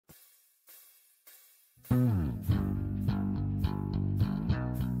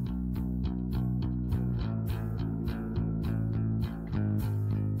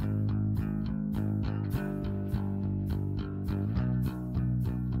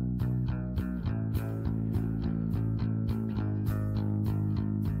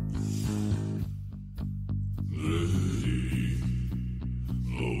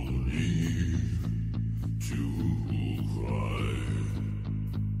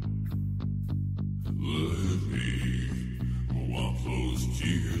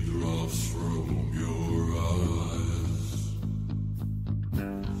teardrops from your eyes.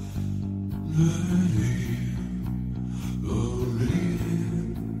 Nettie, a reason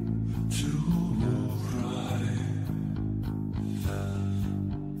to cry.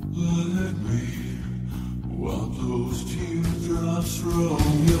 Let me wipe those teardrops from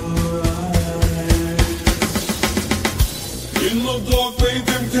your eyes. In the dark,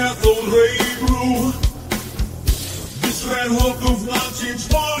 vacant cathode ray room, this red hook of 1942,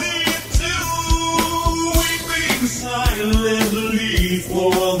 weeping silently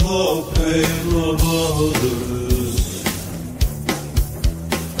for the pain of others.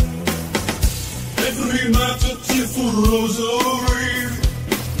 Every night a tearful rosary,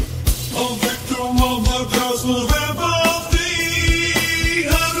 a victim of the curse of empathy,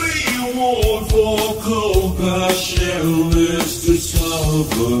 a reward for compassion is to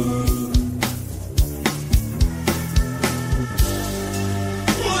suffer.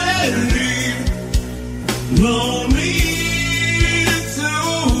 No need to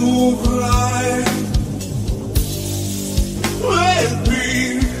cry. Let me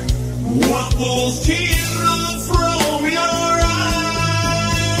wipe those tears from your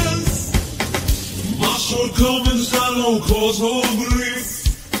eyes. My shortcomings I know cause her grief.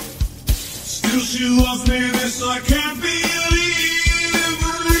 Still she loves me, this I can't believe.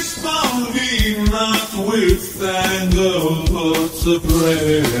 Responding not with anger but a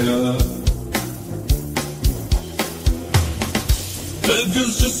prayer.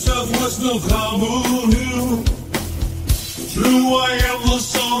 Against the southwest of Kabul, true I am the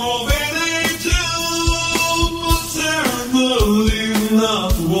son of an angel, eternally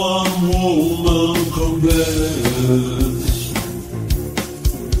not one woman compares.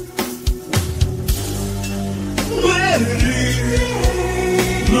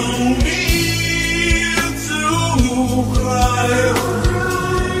 No need to cry.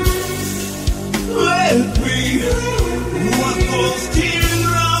 Let me wipe those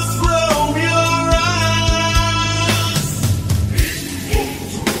teardrops from your eyes.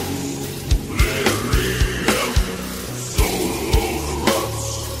 Solo drops,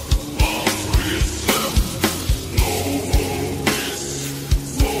 bombs with them. No hope is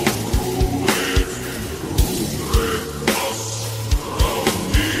for ruin. Us round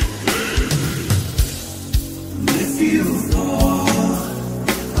if you fall,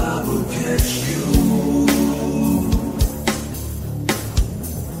 I will catch you.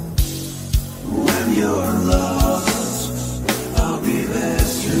 When you're lost, I'll be there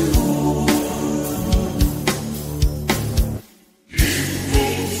too.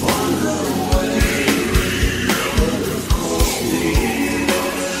 Find a way, but of course the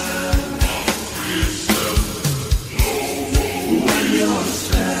when you're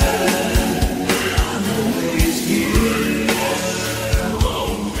sad, I'm always here.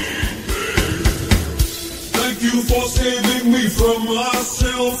 Thank you for saving me from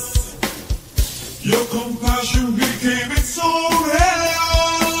myself. Your compassion became its own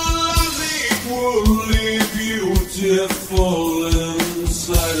hell, equally beautiful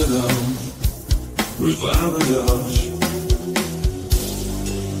inside and out, without a doubt.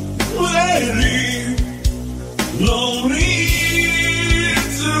 Lady, no need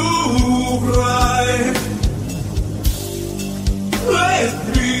to cry. Let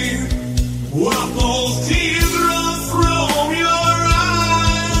me wipe those teardrops from your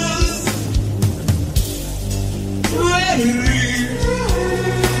eyes. Lady,